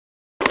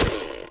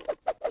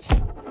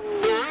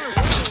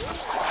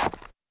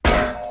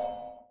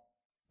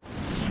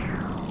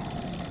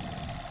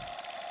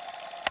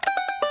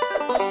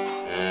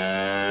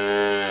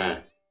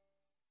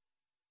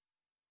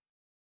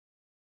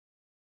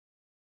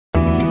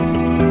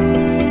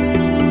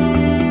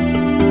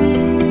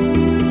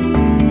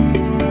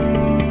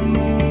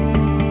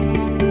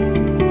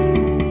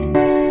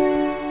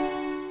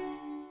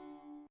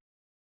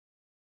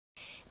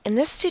In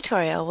this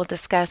tutorial, we'll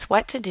discuss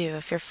what to do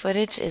if your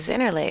footage is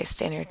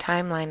interlaced and your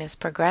timeline is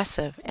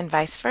progressive, and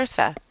vice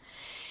versa.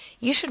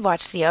 You should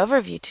watch the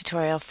overview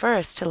tutorial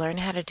first to learn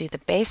how to do the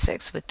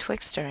basics with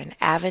Twixtor and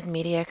Avid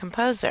Media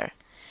Composer.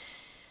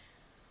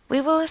 We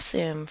will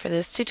assume for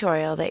this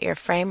tutorial that your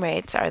frame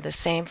rates are the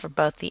same for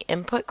both the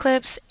input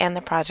clips and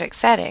the project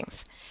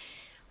settings.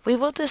 We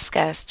will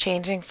discuss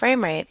changing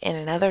frame rate in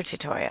another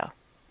tutorial.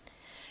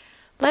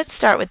 Let's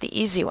start with the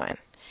easy one.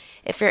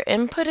 If your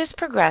input is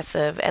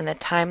progressive and the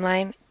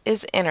timeline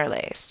is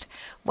interlaced,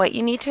 what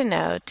you need to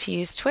know to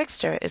use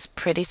Twixtor is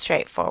pretty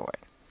straightforward.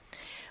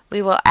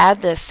 We will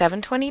add the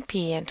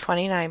 720p and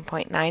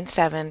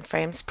 29.97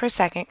 frames per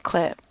second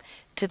clip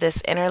to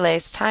this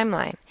interlaced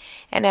timeline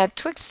and add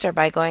Twixtor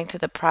by going to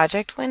the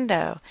Project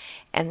window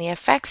and the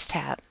Effects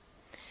tab.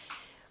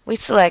 We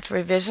select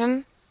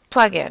Revision,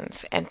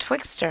 Plugins, and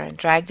Twixtor and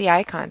drag the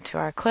icon to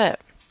our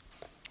clip.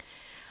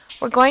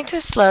 We're going to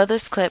slow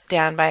this clip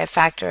down by a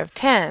factor of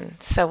 10,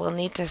 so we'll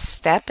need to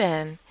step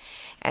in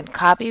and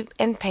copy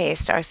and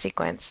paste our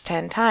sequence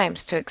 10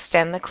 times to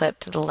extend the clip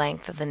to the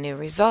length of the new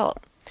result,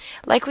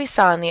 like we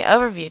saw in the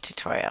overview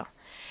tutorial.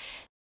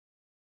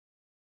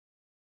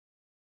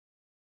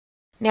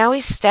 Now we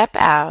step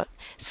out,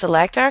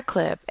 select our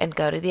clip, and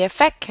go to the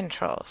Effect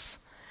controls.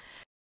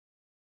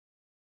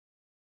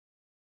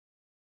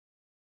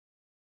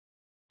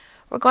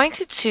 We're going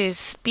to choose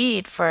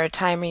Speed for our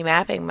time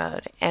remapping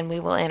mode, and we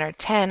will enter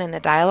 10 in the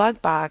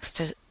dialog box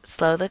to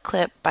slow the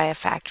clip by a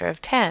factor of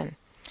 10.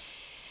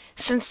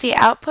 Since the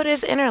output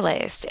is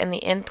interlaced and the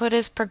input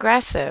is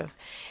progressive,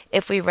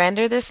 if we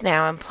render this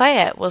now and play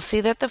it, we'll see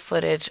that the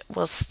footage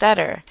will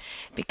stutter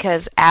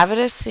because Avid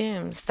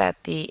assumes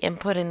that the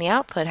input and the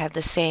output have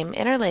the same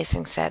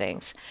interlacing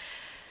settings.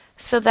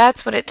 So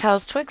that's what it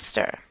tells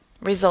Twixtor,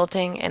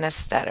 resulting in a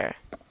stutter.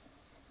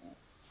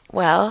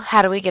 Well,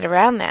 how do we get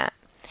around that?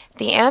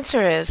 The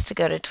answer is to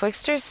go to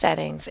Twixtor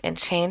settings and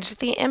change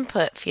the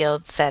input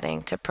field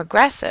setting to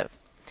progressive.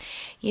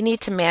 You need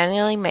to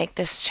manually make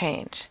this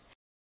change.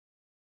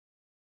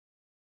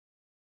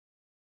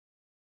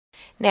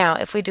 Now,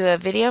 if we do a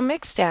video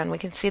mixdown, we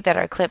can see that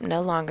our clip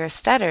no longer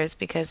stutters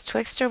because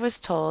Twixtor was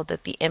told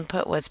that the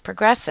input was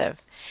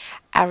progressive.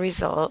 Our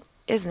result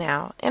is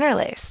now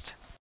interlaced.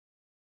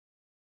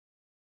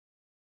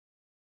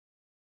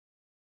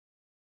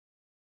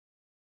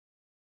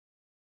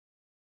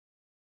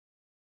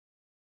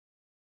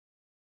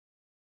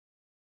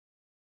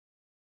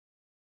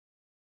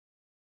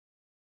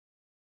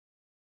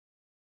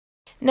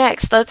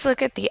 Next, let's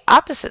look at the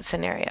opposite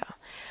scenario.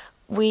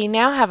 We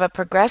now have a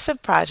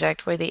progressive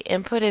project where the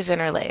input is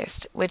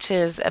interlaced, which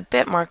is a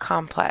bit more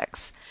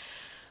complex.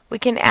 We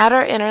can add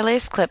our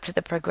interlaced clip to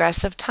the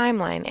progressive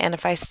timeline, and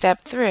if I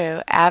step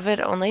through, Avid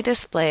only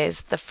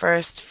displays the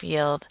first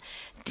field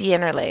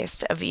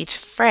deinterlaced of each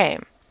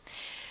frame.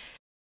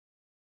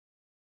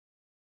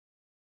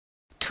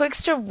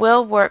 Twixtor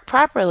will work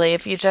properly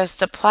if you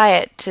just apply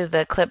it to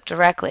the clip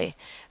directly,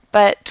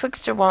 but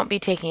Twixtor won't be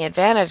taking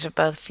advantage of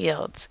both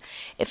fields.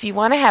 If you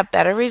want to have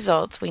better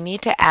results, we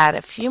need to add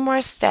a few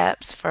more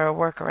steps for a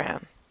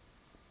workaround.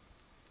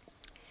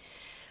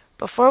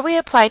 Before we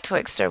apply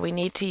Twixtor, we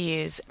need to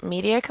use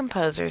Media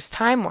Composer's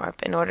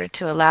Timewarp in order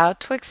to allow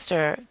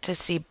Twixtor to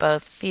see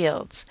both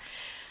fields.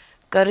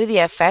 Go to the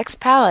Effects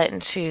palette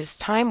and choose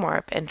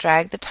Timewarp and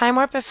drag the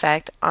Timewarp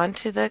effect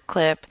onto the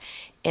clip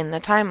in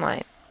the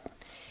timeline.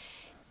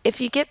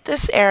 If you get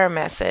this error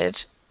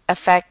message,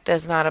 Effect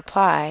does not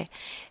apply,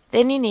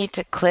 then you need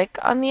to click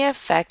on the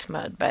Effect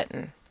Mode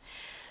button.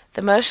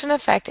 The Motion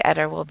Effect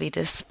Editor will be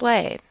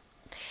displayed.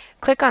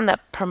 Click on the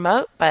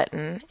Promote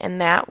button and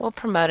that will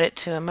promote it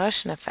to a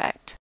motion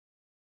effect.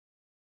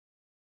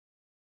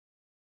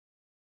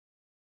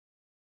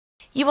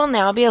 You will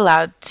now be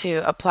allowed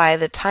to apply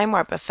the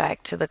Timewarp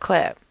effect to the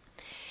clip.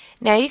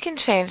 Now you can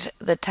change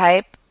the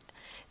type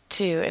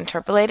to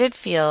Interpolated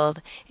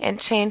Field and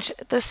change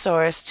the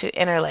source to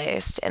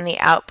Interlaced and the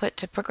output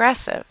to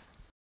Progressive.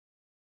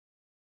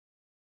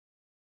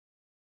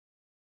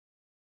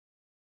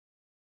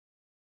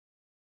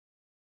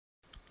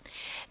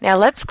 Now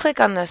let's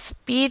click on the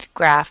Speed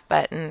Graph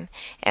button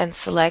and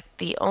select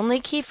the only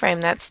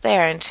keyframe that's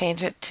there and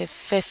change it to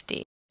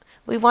 50.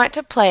 We want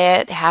to play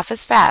it half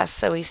as fast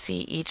so we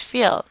see each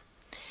field.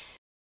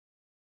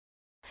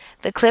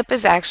 The clip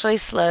is actually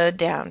slowed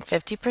down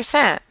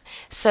 50%,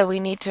 so we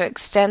need to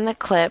extend the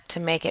clip to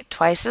make it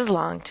twice as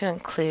long to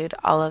include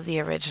all of the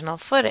original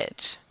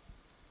footage.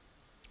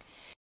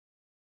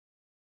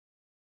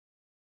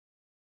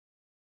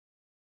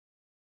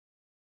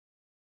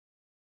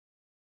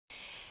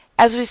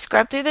 As we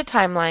scrub through the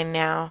timeline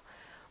now,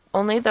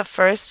 only the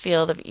first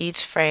field of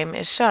each frame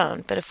is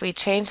shown, but if we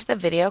change the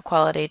video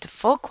quality to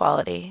full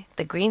quality,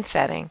 the green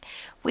setting,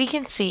 we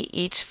can see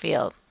each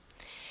field.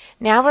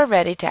 Now we're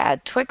ready to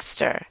add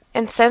Twixtor,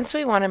 and since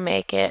we want to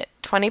make it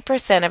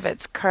 20% of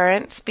its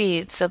current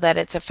speed so that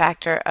it's a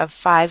factor of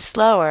 5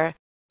 slower,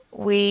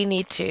 we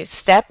need to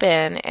step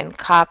in and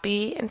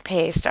copy and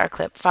paste our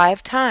clip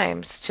 5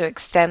 times to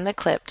extend the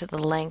clip to the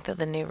length of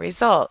the new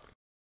result.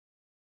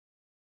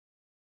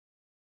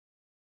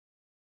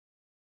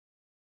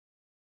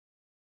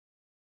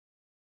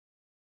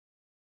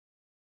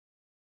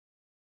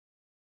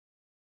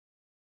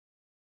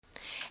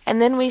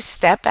 And then we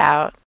step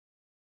out,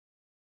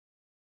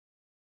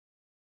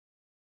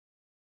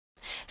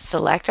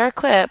 select our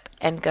clip,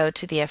 and go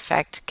to the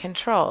Effect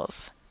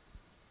Controls.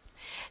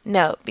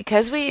 Note,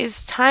 because we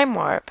use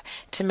Timewarp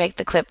to make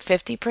the clip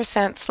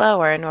 50%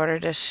 slower in order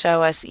to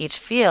show us each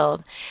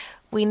field,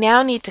 we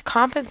now need to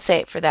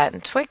compensate for that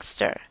in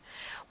Twixtor.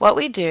 What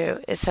we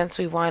do is, since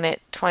we want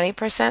it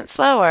 20%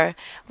 slower,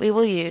 we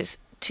will use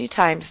 2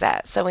 times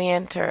that. So we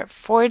enter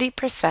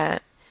 40%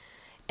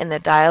 in the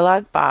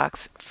dialog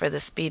box for the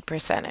speed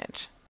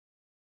percentage.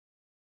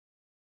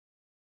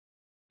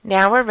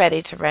 Now we're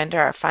ready to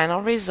render our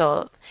final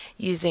result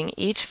using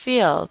each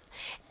field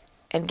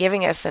and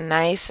giving us a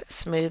nice,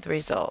 smooth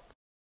result.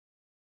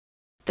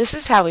 This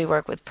is how we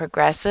work with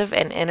progressive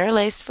and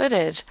interlaced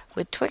footage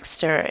with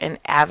Twixtor in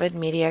Avid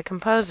Media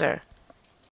Composer.